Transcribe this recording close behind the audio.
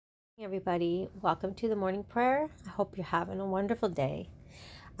Everybody, welcome to the morning prayer. I hope you're having a wonderful day.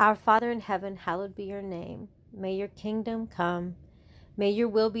 Our Father in heaven, hallowed be your name. May your kingdom come. May your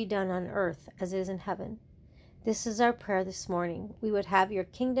will be done on earth as it is in heaven. This is our prayer this morning. We would have your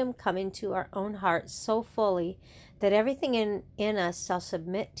kingdom come into our own hearts so fully that everything in us shall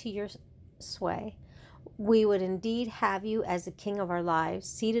submit to your sway. We would indeed have you as the King of our lives,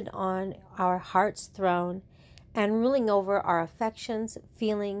 seated on our heart's throne and ruling over our affections,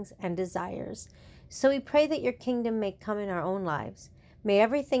 feelings, and desires. So we pray that your kingdom may come in our own lives. May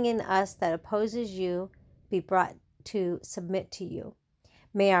everything in us that opposes you be brought to submit to you.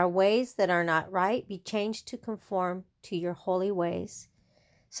 May our ways that are not right be changed to conform to your holy ways.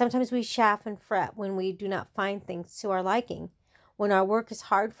 Sometimes we chafe and fret when we do not find things to our liking, when our work is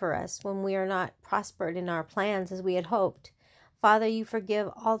hard for us, when we are not prospered in our plans as we had hoped. Father, you forgive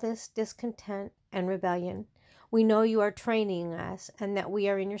all this discontent and rebellion. We know you are training us and that we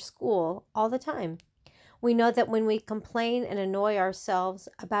are in your school all the time. We know that when we complain and annoy ourselves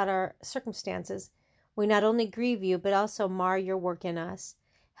about our circumstances, we not only grieve you, but also mar your work in us.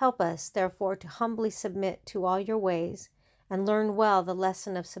 Help us, therefore, to humbly submit to all your ways and learn well the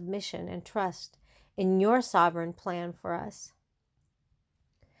lesson of submission and trust in your sovereign plan for us.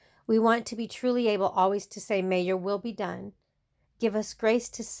 We want to be truly able always to say, may your will be done. Give us grace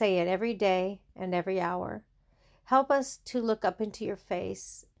to say it every day and every hour. Help us to look up into your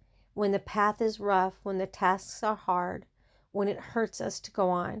face when the path is rough, when the tasks are hard, when it hurts us to go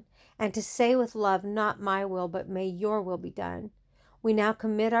on, and to say with love, not my will, but may your will be done. We now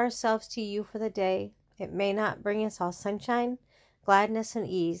commit ourselves to you for the day. It may not bring us all sunshine, gladness, and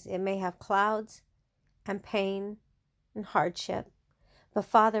ease. It may have clouds and pain and hardship. But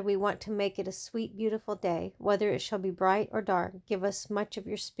Father, we want to make it a sweet, beautiful day. Whether it shall be bright or dark, give us much of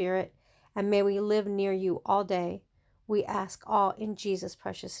your spirit, and may we live near you all day. We ask all in Jesus'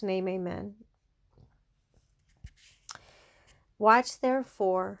 precious name, amen. Watch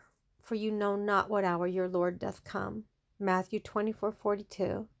therefore, for you know not what hour your Lord doth come. Matthew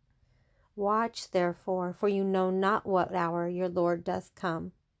 24:42. Watch therefore, for you know not what hour your Lord doth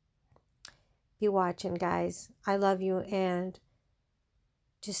come. Be watching, guys. I love you, and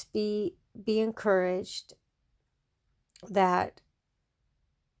just be encouraged that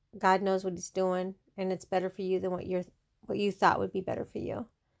God knows what he's doing, and it's better for you than what you thought would be better for you.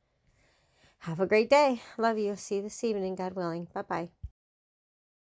 Have a great day. Love you. See you this evening, God willing. Bye-bye.